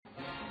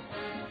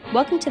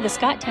Welcome to the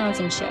Scott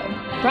Townsend Show,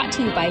 brought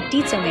to you by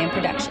Dietzo Man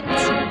Productions.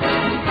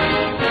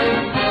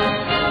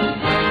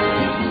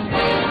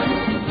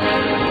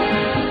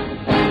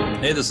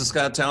 Hey, this is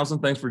Scott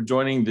Townsend. Thanks for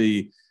joining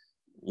the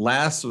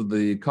last of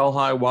the Call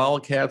High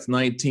Wildcats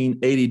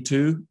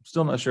 1982.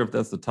 Still not sure if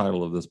that's the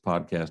title of this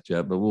podcast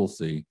yet, but we'll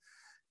see.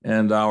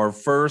 And our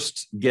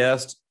first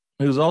guest,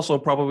 who's also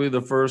probably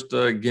the first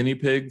guinea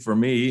pig for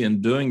me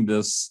in doing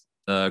this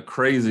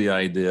crazy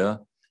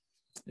idea,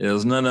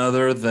 is none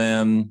other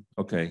than,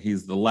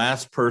 he's the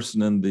last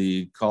person in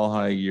the Call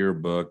High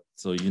yearbook,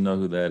 so you know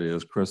who that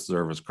is, Chris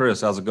Zervas. Chris,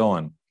 how's it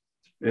going?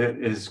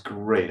 It is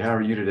great. How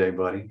are you today,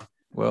 buddy?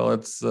 Well,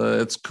 it's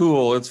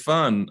cool. It's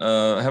fun.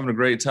 Having a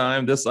great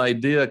time. This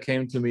idea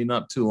came to me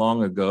not too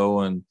long ago,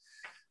 and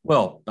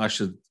well, I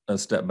should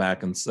step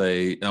back and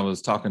say I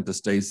was talking to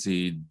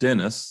Stacy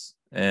Dennis,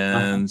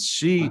 and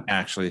she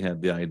actually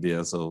had the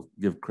idea. So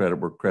give credit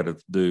where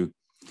credit's due.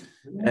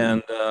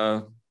 And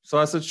so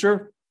I said,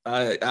 sure.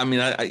 I mean,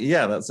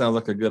 that sounds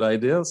like a good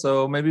idea.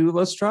 So maybe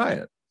let's try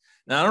it.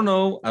 Now, I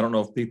don't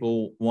know if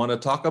people want to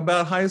talk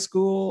about high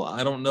school.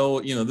 I don't know,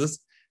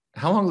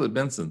 how long has it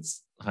been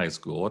since high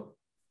school?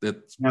 I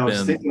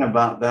was thinking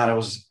about that. I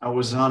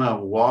was on a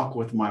walk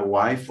with my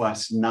wife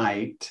last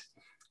night,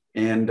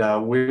 and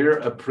we're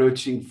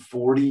approaching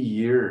 40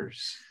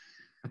 years.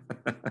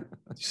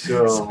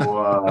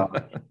 So,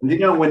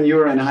 when you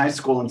were in high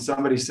school and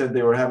somebody said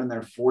they were having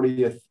their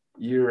 40th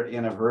year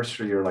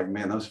anniversary, you're like,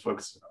 man, those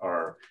folks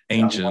are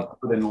ancient. 1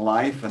 foot in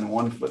life and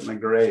 1 foot in the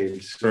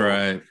grave. So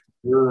right.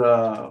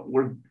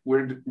 We're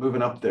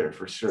moving up there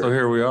for sure. So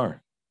here we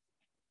are.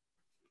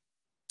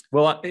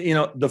 Well,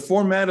 the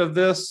format of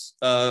this,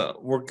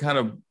 we're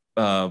kind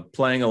of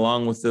playing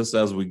along with this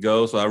as we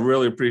go. So I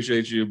really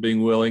appreciate you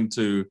being willing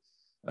to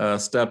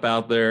step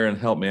out there and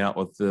help me out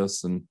with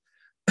this and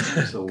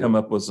come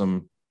up with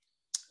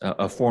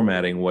a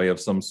formatting way of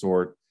some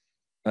sort.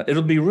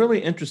 It'll be really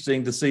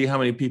interesting to see how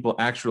many people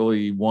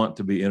actually want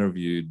to be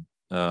interviewed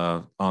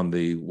on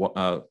the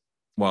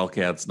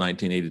Wildcats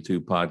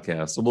 1982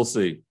 podcast. So we'll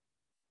see.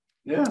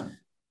 Yeah.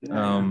 So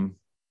I'm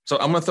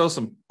going to throw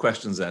some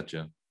questions at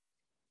you.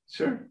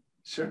 Sure.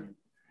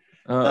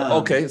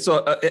 Okay.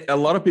 So a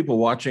lot of people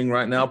watching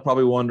right now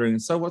probably wondering,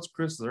 so what's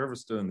Chris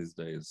Zervas doing these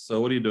days? So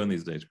what are you doing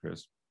these days,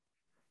 Chris?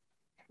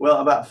 Well,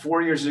 about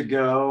 4 years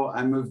ago,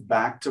 I moved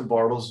back to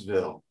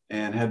Bartlesville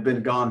and had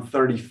been gone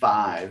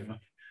 35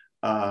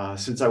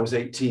 since I was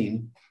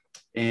 18,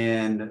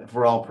 and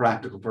for all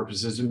practical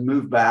purposes, and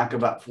moved back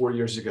about 4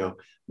 years ago.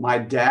 My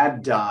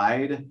dad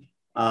died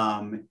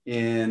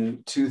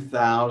in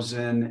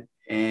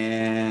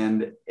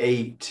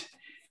 2008,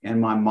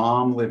 and my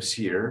mom lives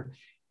here.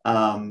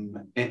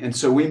 And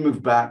so we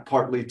moved back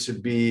partly to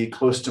be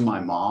close to my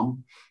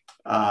mom,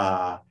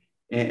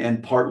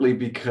 and partly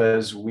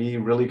because we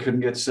really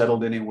couldn't get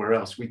settled anywhere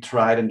else. We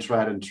tried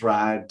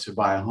to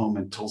buy a home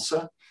in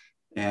Tulsa,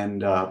 and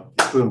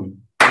boom,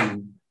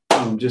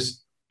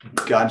 just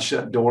God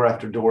shut door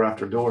after door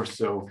after door.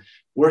 So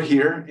we're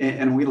here,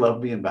 and we love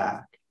being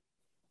back.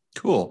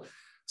 Cool.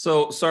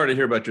 So sorry to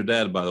hear about your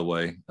dad, by the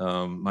way.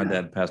 My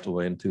dad passed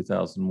away in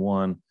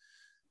 2001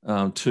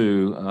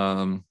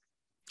 too.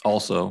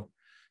 Also,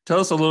 tell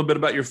us a little bit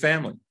about your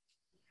family.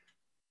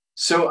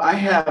 So I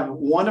have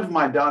one of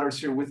my daughters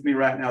here with me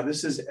right now.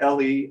 This is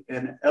Ellie,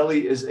 and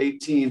Ellie is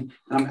 18.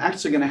 And I'm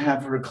actually going to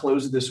have her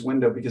close this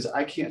window because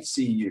I can't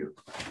see you,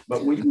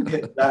 but we can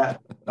hit that.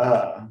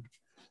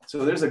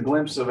 So there's a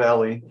glimpse of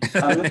Ellie.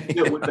 Let's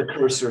do it with the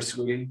cursor,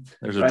 sweetie.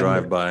 There's a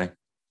drive-by.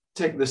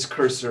 Take this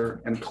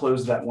cursor and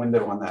close that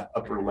window on that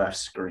upper left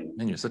screen.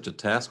 Man, you're such a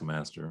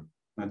taskmaster.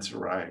 That's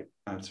right.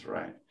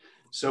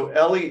 So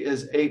Ellie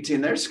is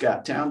 18. There's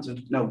Scott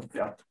Townsend.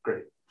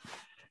 Great.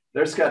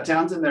 There's Scott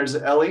Townsend. There's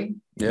Ellie.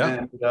 Yeah.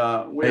 And,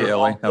 hey,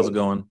 Ellie, how's it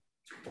going?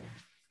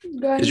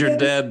 Is your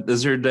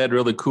dad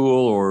really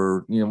cool,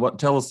 or what?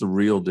 Tell us the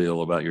real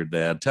deal about your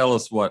dad. Tell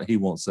us what he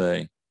won't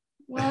say.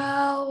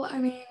 Well, I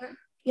mean,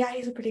 yeah,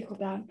 he's a pretty cool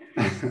dad.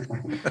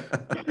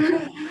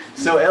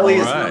 So Ellie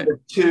is number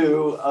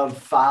 2 of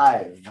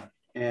 5.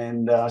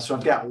 And so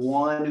I've got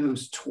one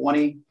who's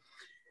 20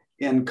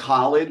 in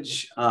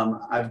college.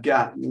 I've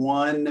got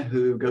one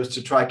who goes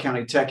to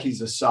Tri-County Tech.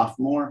 He's a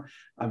sophomore.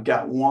 I've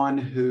got one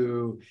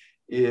who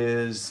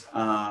is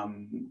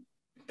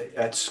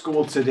at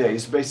school today.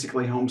 He's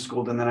basically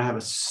homeschooled. And then I have a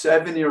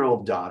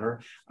 7-year-old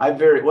daughter. I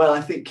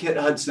think Kit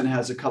Hudson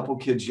has a couple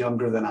kids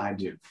younger than I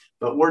do,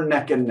 but we're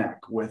neck and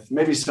neck with,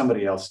 maybe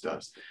somebody else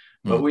does,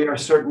 but we are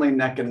certainly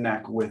neck and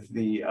neck with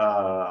the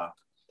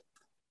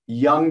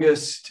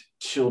youngest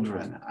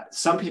children.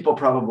 Some people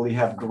probably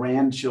have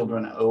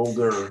grandchildren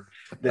older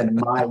than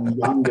my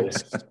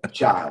youngest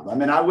child. I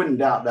mean, I wouldn't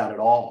doubt that at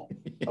all.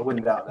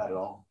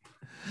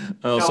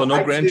 Oh, so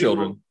no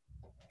grandchildren.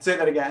 Say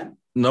that again.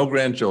 No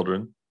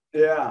grandchildren.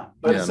 Yeah,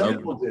 but some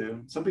people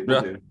do. Some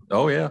people do.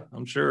 Oh yeah,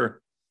 I'm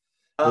sure.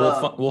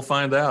 We'll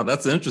find out.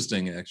 That's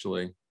interesting,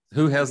 actually.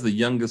 Who has the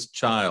youngest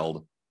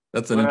child?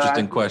 That's an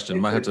interesting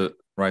question. Might have to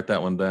write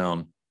that one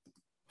down.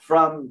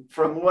 From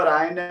what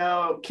I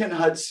know, Ken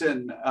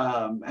Hudson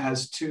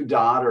has 2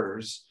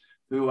 daughters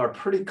who are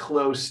pretty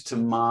close to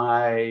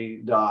my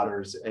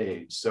daughter's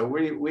age. So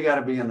we got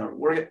to be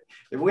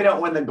if we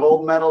don't win the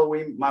gold medal,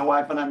 my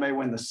wife and I may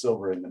win the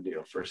silver in the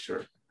deal for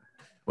sure.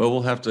 Well,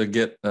 we'll have to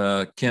get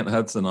Kent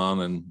Hudson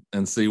on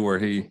and see where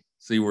he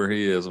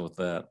is with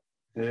that.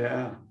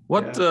 Yeah.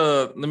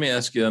 Let me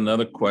ask you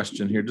another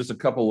question here. Just a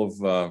couple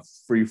of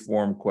free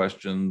form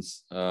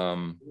questions.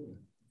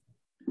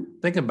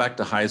 Thinking back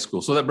to high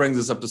school. So that brings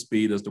us up to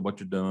speed as to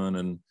what you're doing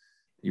and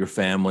your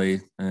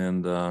family.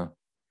 And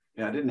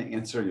I didn't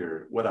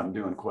answer what I'm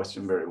doing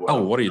question very well.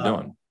 Oh, what are you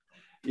doing?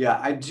 Yeah,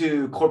 I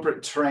do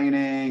corporate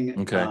training,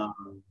 okay.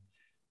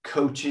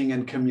 Coaching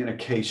and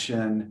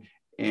communication,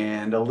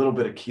 and a little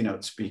bit of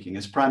keynote speaking.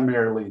 It's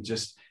primarily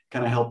just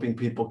kind of helping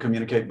people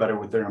communicate better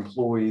with their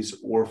employees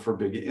or for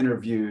big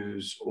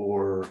interviews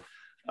or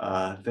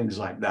things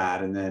like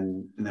that. And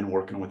then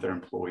working with their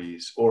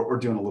employees or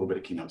doing a little bit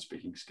of keynote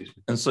speaking, excuse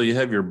me. And so you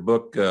have your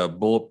book,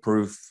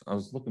 Bulletproof. I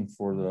was looking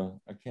for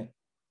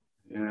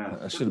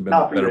I should have been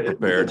better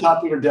prepared. At the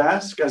top of your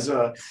desk as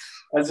a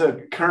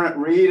current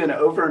read and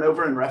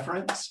over in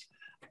reference.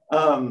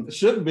 It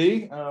should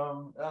be.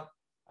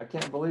 I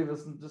can't believe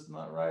it's just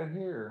not right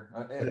here.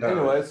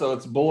 Anyway, so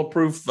it's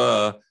Bulletproof.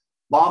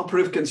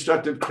 Bomb-proof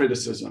constructive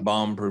criticism.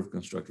 Bomb-proof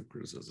constructive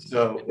criticism.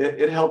 So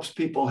it helps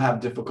people have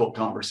difficult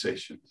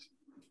conversations.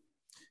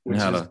 And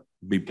how to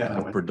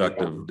have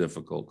productive,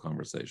 difficult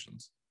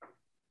conversations.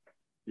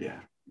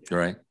 Yeah.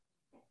 Right?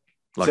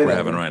 Like we're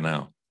having right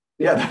now.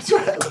 Yeah, that's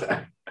right.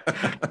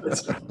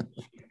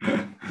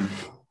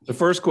 The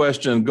first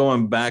question,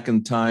 going back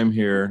in time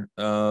here,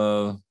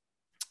 I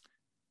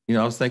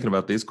was thinking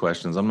about these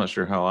questions. I'm not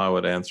sure how I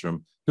would answer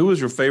them. Who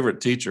was your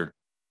favorite teacher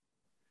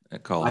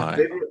at Call High? My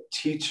favorite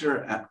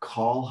teacher at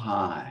Call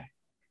High.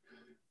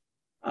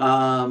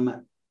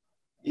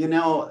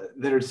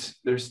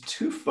 There's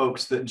two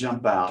folks that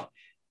jump out.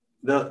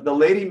 The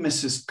lady,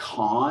 Mrs.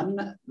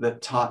 Kahn,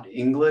 that taught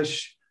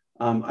English.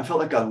 I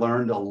felt like I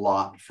learned a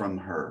lot from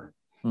her.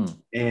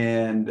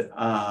 And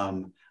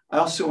I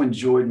also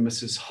enjoyed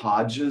Mrs.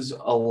 Hodges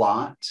a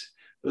lot.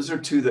 Those are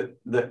two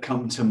that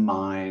come to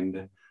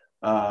mind.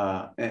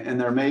 And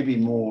there may be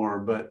more,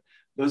 but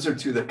those are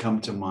two that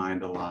come to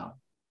mind a lot.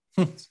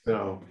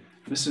 So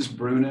Mrs.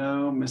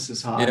 Bruno,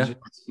 Mrs. Hodges,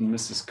 and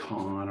Mrs.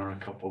 Kahn are a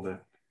couple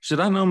that. Should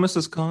I know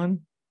Mrs.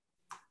 Kahn?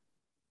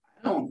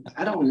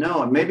 I don't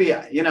know. And maybe,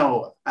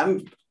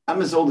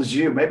 I'm as old as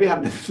you. Maybe I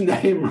have the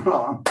name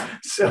wrong.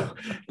 So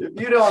if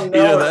you don't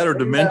know. Yeah, that or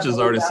dementia's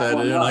already set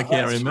in. I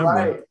can't remember.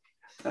 Right.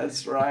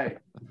 That's right.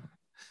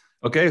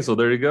 Okay, so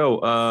there you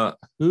go.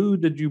 Who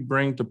did you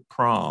bring to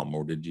prom,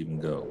 or did you even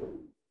go?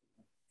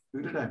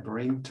 Who did I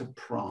bring to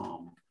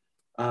prom?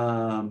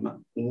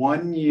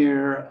 One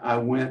year I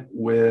went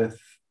with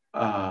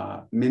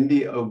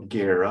Mindy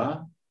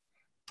O'Gara.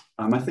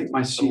 I think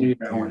my senior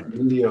year I went with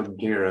Mindy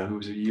O'Gara, who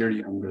was a year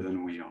younger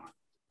than we are.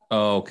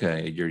 Oh,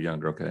 okay, a year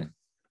younger. Okay.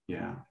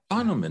 Yeah.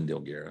 I know Mindy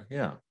O'Gara.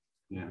 Yeah.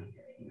 Yeah.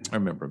 I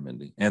remember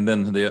Mindy. And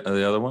then the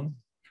other one,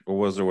 or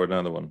was there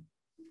another one?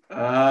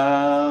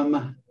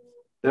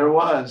 There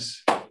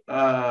was.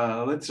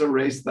 Let's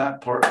erase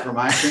that part from.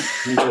 I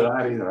can't remember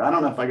that either. I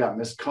don't know if I got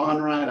Miss Kahn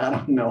right. I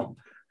don't know.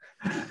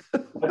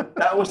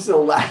 That was the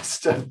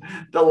last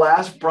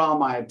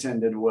prom I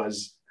attended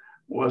was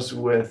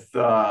with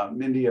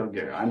Mindy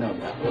O'Gara. I know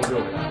that. We'll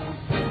go with that one.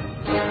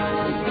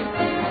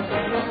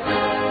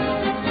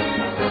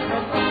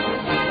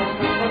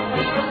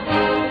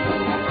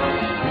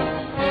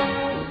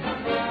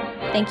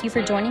 Thank you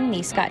for joining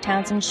the Scott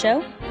Townsend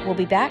Show. We'll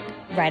be back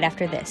right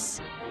after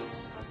this.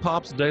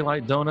 Pop's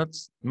Daylight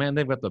Donuts, man,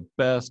 they've got the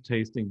best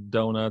tasting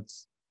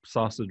donuts,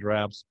 sausage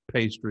wraps,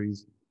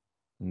 pastries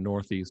in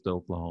Northeast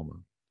Oklahoma.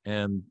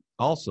 And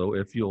also,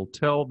 if you'll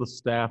tell the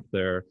staff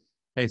there,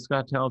 hey,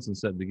 Scott Townsend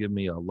said to give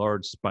me a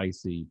large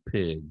spicy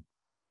pig,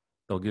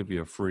 they'll give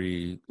you a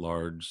free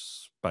large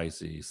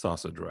spicy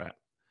sausage wrap.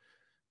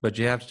 But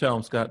you have to tell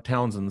them Scott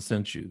Townsend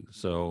sent you.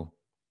 So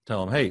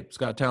tell them, hey,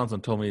 Scott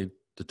Townsend told me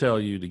to tell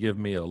you to give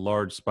me a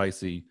large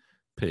spicy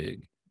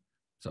pig.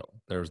 So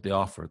there's the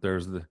offer.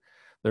 There's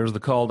the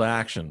call to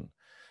action.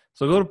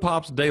 So go to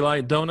Pop's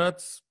Daylight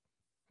Donuts,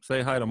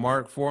 say hi to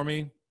Mark for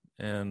me,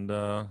 and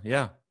go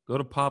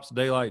to Pop's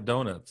Daylight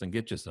Donuts and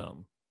get you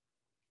some.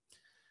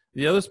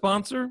 The other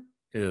sponsor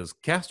is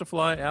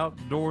Castafly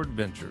Outdoor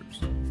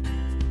Adventures.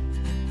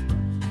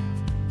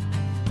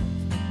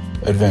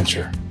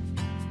 Adventure.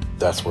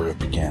 That's where it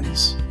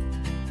begins.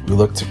 We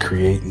look to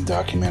create and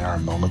document our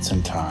moments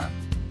in time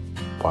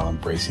while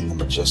embracing the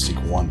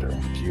majestic wonder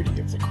and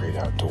beauty of the great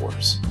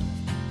outdoors.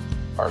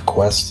 Our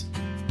quest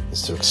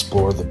is to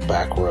explore the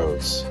back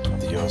roads of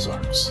the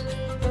Ozarks,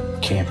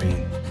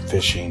 camping,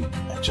 fishing,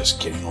 and just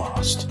getting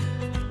lost.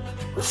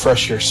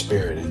 Refresh your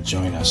spirit and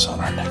join us on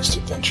our next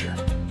adventure.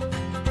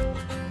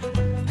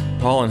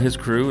 Paul and his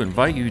crew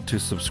invite you to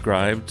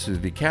subscribe to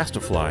the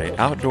Castafly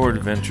Outdoor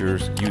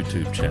Adventures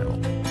YouTube channel.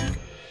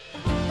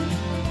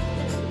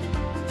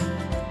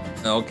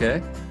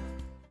 Okay.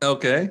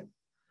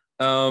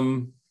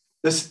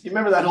 This, you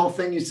remember that whole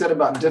thing you said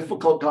about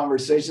difficult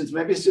conversations?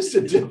 Maybe it's just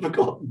a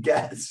difficult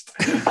guest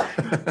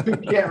who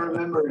can't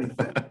remember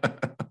anything.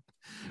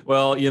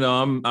 Well,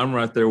 I'm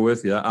right there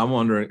with you. I'm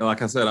wondering,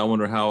 like I said, I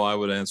wonder how I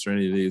would answer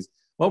any of these.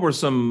 What were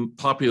some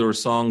popular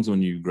songs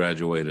when you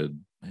graduated?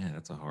 Man,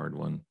 that's a hard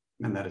one.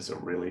 And that is a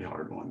really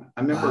hard one.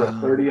 I remember a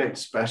 38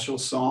 Special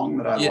song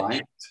that I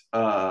liked.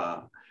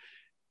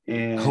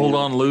 And Hold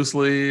On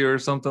Loosely or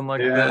something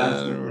like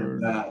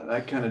that.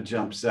 That kind of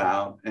jumps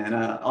out. And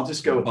I'll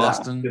just go with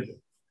Boston. That.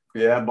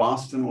 Yeah,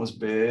 Boston was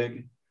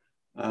big.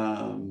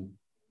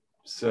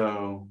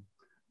 So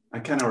I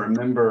kind of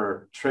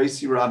remember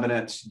Tracy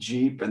Robinette's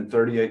Jeep and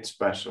 38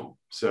 Special.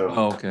 So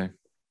okay,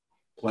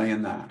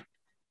 playing that.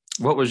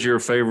 What was your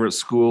favorite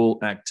school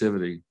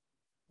activity?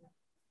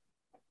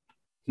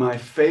 My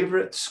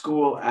favorite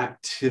school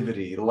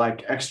activity,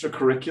 like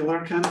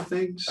extracurricular kind of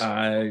things?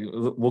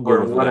 We'll go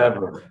or with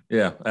whatever.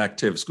 That.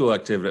 Yeah, school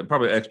activity,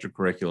 probably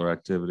extracurricular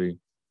activity.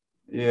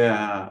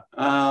 Yeah.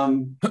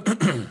 I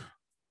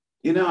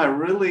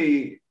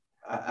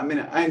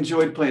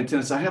enjoyed playing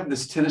tennis. I have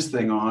this tennis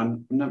thing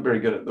on. I'm not very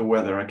good at the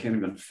weather. I can't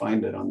even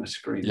find it on the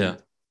screen. Yeah.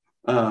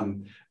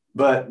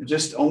 But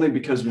just only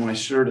because my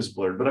shirt is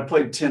blurred. But I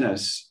played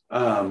tennis.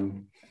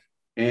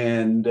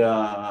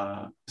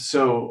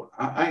 So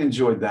I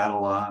enjoyed that a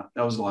lot.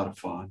 That was a lot of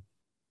fun.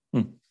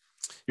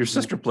 Your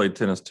sister played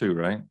tennis too,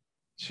 right?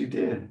 She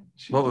did.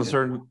 What's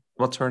her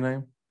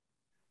name?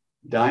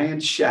 Diane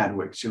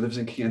Shadwick. She lives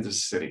in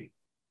Kansas City.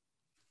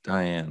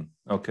 Diane.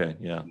 Okay.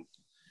 Yeah.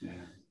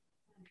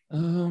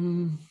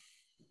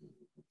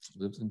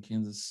 Lives in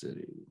Kansas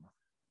City.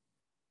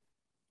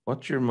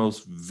 What's your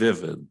most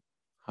vivid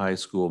high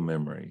school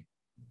memory?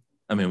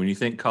 I mean, when you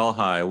think Call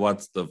High,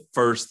 what's the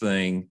first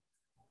thing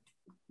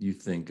you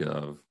think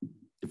of,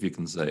 if you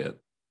can say it?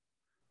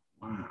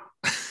 Wow.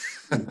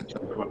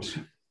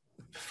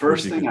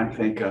 First thing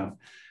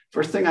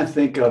I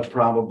think of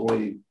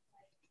probably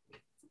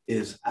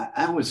is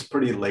I was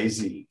pretty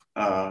lazy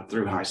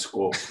through high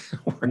school.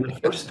 And the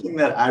first thing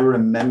that I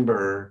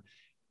remember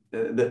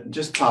that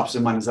just pops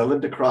in mind is I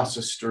lived across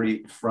the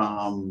street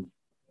from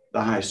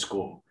the high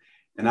school.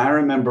 And I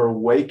remember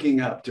waking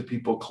up to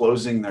people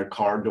closing their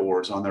car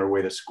doors on their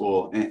way to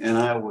school. And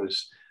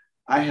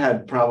I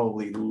had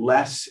probably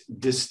less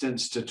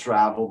distance to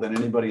travel than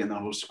anybody in the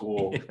whole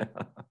school. Yeah.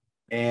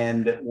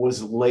 And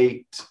was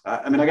late.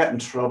 I got in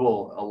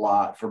trouble a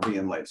lot for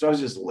being late. So I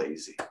was just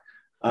lazy.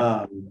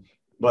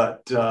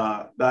 But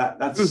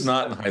that's who's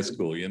not in high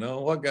school,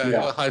 what guy,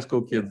 what high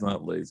school kid's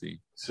not lazy?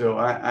 So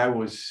I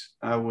was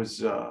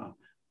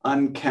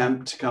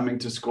unkempt coming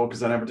to school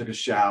because I never took a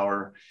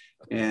shower,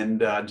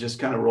 and just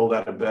kind of rolled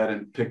out of bed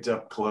and picked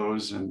up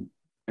clothes and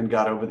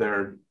got over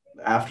there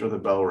after the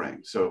bell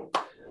rang. So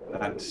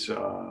that's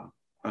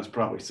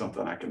probably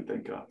something I can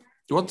think of.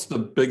 What's the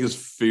biggest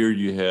fear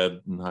you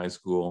had in high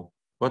school?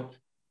 What's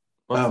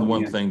the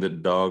one thing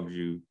that dogged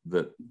you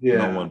that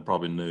no one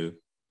probably knew?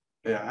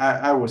 Yeah,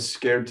 I was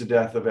scared to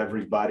death of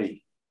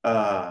everybody.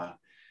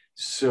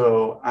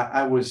 So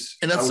I was.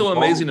 And that's so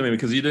amazing to me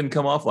because you didn't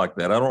come off like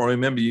that. I don't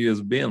remember you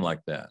as being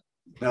like that.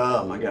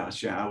 Oh my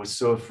gosh. Yeah. I was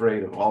so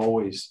afraid of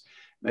always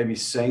maybe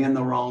saying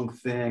the wrong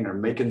thing or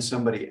making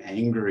somebody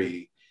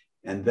angry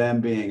and them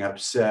being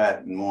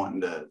upset and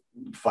wanting to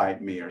fight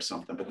me or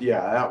something. But yeah,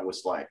 that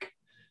was like,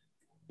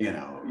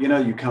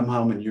 you come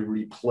home and you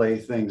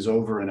replay things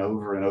over and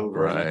over and over.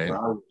 Right. And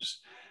over.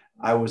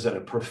 I was at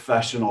a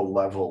professional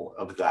level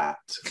of that.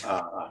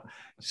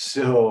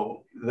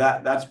 So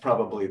that's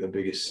probably the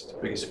biggest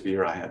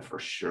fear I had for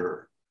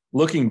sure.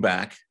 Looking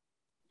back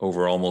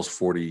over almost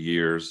 40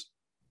 years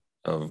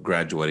of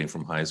graduating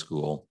from high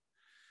school,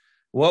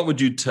 what would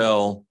you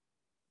tell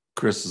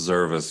Chris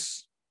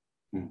Zervas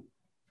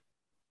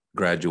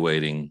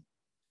graduating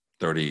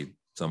 30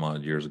 some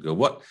odd years ago?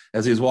 What,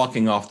 as he's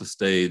walking off the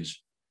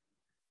stage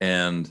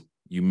and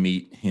you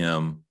meet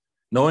him,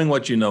 knowing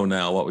what you know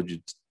now, what would you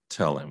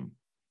tell him?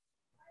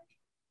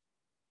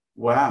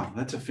 Wow,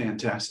 that's a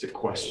fantastic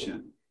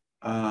question.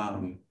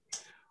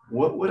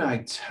 What would I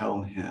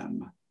tell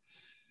him?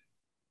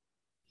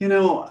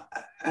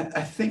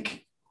 I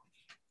think,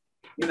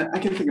 I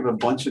can think of a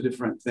bunch of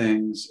different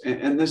things,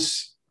 and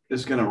this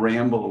is going to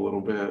ramble a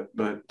little bit,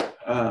 but,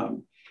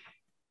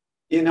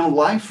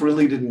 life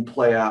really didn't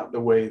play out the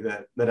way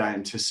that I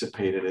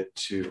anticipated it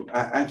to.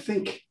 I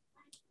think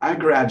I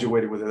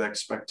graduated with an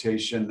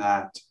expectation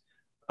that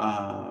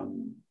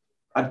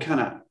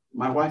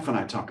my wife and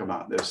I talk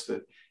about this,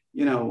 that,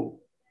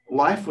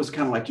 life was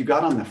kind of like you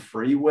got on the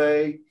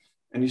freeway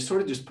and you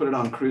sort of just put it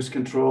on cruise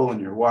control and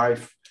your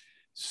wife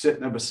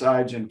sitting there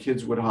beside you and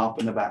kids would hop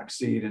in the back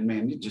seat and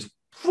man, you just,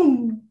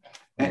 boom,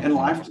 and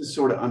life just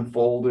sort of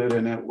unfolded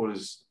and it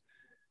was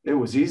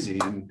easy.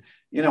 And,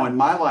 in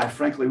my life,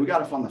 frankly, we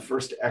got off on the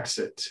first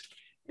exit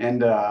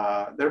and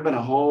there've been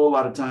a whole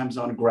lot of times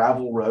on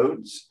gravel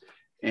roads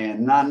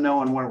and not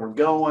knowing where we're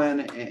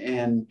going.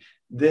 And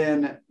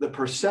then the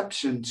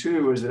perception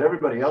too is that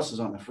everybody else is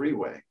on the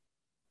freeway.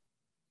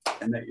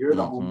 and that you're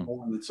the only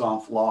one that's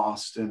off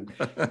lost. And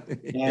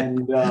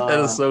that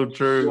is so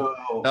true.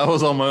 So, I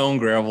was on my own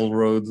gravel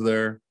roads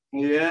there.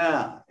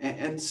 Yeah.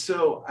 And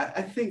so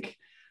I think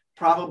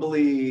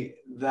probably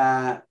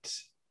that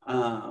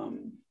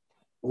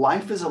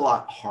life is a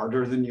lot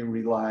harder than you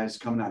realize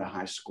coming out of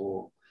high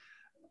school.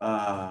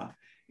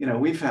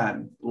 We've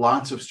had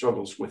lots of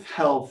struggles with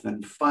health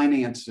and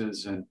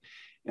finances and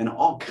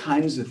all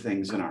kinds of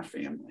things in our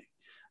family.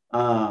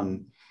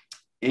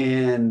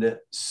 And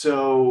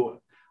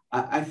so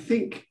I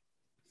think,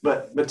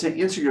 but to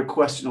answer your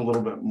question a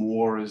little bit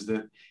more, is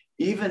that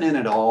even in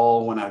it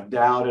all, when I've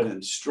doubted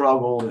and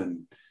struggled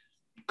and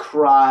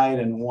cried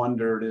and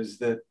wondered, is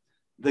that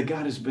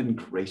God has been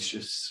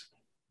gracious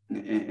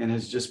and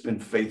has just been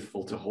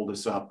faithful to hold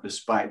us up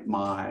despite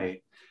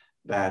my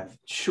bad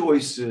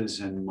choices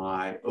and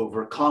my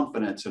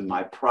overconfidence and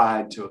my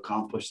pride to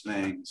accomplish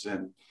things.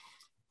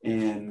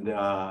 And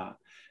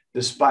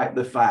despite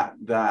the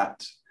fact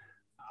that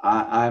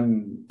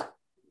I'm,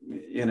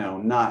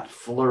 not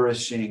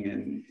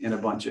flourishing in a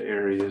bunch of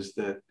areas,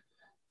 that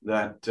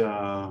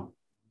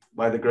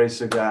by the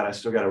grace of God, I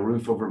still got a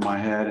roof over my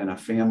head and a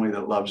family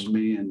that loves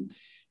me, and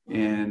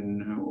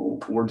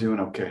we're doing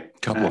okay.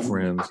 Couple of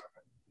friends.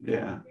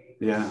 Yeah.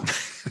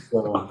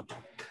 So,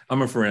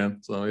 I'm a friend,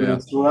 so yeah.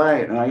 That's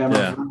right, and I got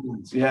my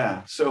friends.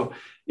 Yeah. So,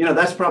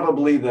 that's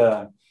probably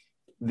the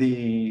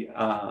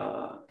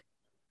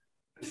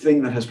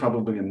thing that has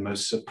probably been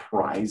most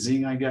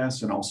surprising, I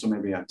guess, and also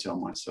maybe I tell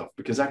myself,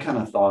 because I kind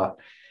of thought,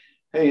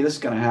 hey, this is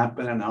going to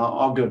happen, and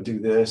I'll go do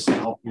this,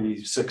 and I'll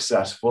be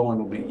successful, and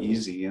it'll be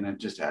easy, and it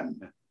just hadn't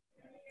been.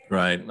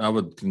 Right. I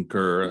would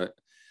concur.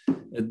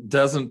 It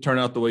doesn't turn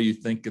out the way you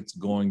think it's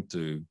going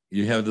to.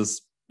 You have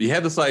this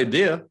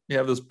idea, you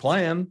have this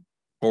plan,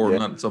 or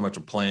not so much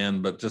a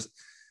plan, but just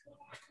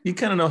you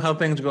kind of know how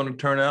things are going to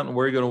turn out and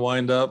where you're going to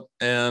wind up,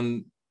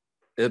 and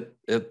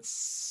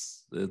it's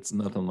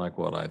nothing like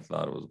what I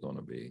thought it was going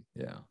to be.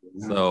 Yeah.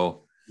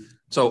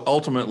 So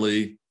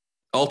ultimately,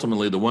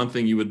 the one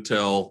thing you would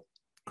tell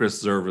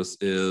Chris Zervis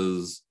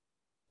is,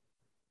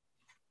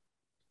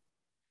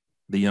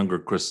 the younger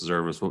Chris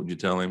Zervis, what would you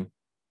tell him?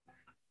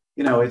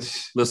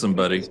 It's, listen,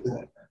 buddy.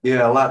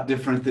 Yeah, a lot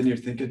different than you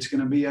think it's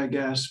going to be, I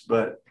guess.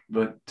 But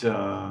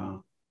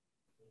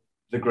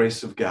the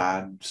grace of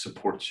God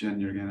supports you,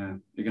 and you're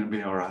gonna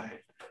be all right.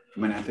 I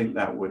mean, I think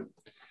that would,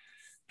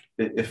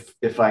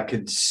 if I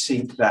could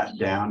sink that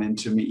down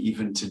into me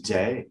even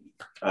today,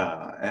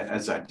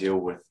 as I deal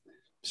with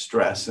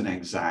stress and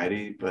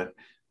anxiety. But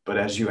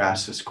as you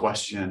ask this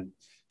question,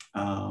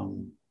 that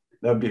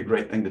would be a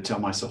great thing to tell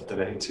myself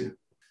today too.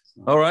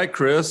 All right,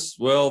 Chris.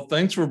 Well,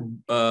 thanks for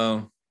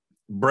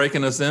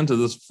breaking us into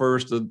this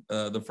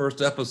the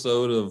first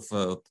episode of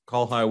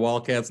Call High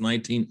Wildcats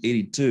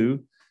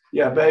 1982.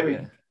 Yeah, baby.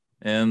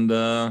 And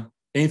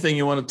anything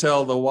you want to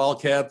tell the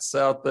Wildcats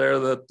out there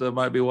that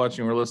might be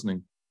watching or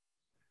listening?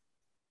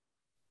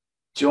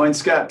 Join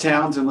Scott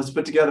Townsend. Let's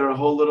put together a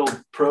whole little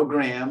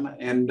program,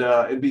 and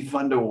it'd be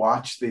fun to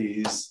watch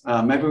these.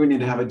 Maybe we need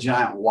to have a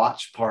giant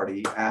watch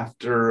party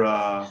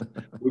after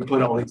we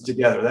put all these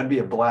together. That'd be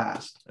a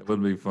blast. It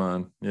would be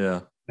fun.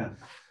 Yeah.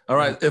 All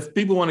right. If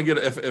people want to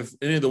if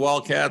any of the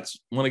Wildcats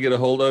want to get a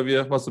hold of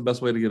you, what's the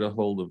best way to get a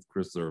hold of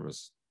Chris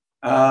Zervis?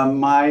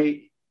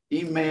 My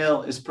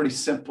email is pretty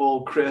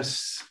simple,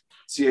 Chris,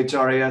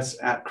 CHRAS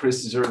at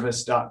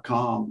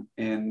chriszervis.com.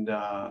 And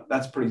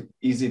that's pretty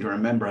easy to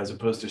remember, as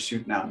opposed to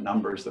shooting out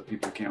numbers that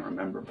people can't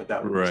remember. But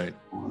that would right.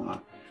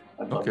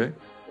 Okay.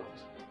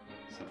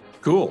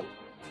 Cool.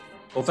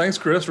 Well, thanks,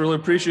 Chris. Really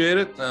appreciate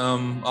it.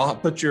 I'll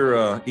put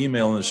your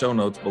email in the show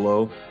notes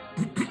below.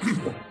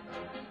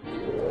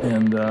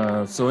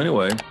 And so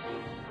anyway,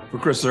 for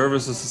Chris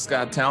Zervis, this is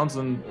Scott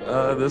Townsend.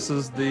 This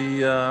is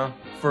the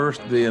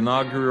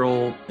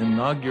inaugural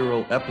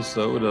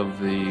episode of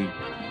the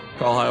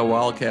Call High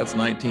Wildcats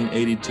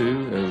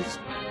 1982, as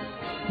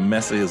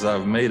messy as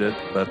I've made it.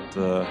 But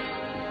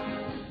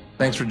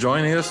thanks for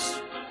joining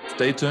us.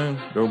 Stay tuned.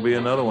 There will be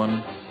another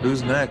one.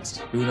 Who's next?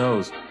 Who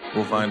knows?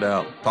 We'll find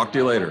out. Talk to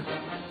you later.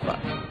 Bye.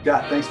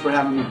 Scott, thanks for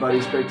having me, buddy.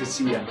 It's great to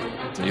see you.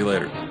 See you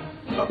later.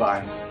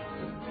 Bye-bye.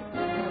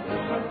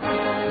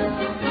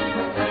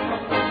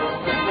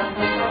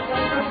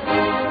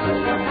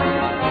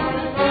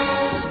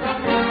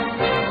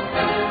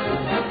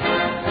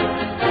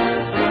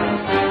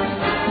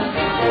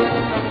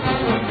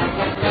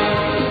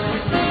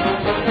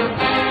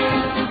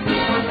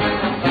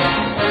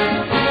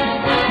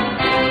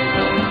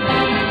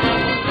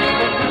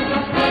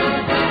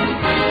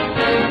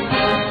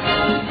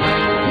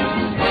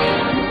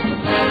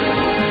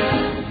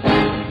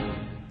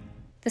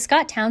 The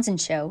Scott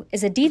Townsend Show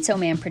is a Dietzo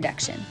Man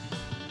production.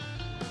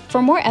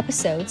 For more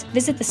episodes,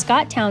 visit the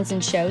Scott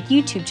Townsend Show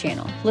YouTube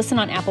channel, listen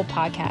on Apple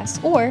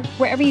Podcasts, or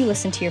wherever you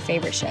listen to your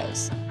favorite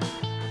shows.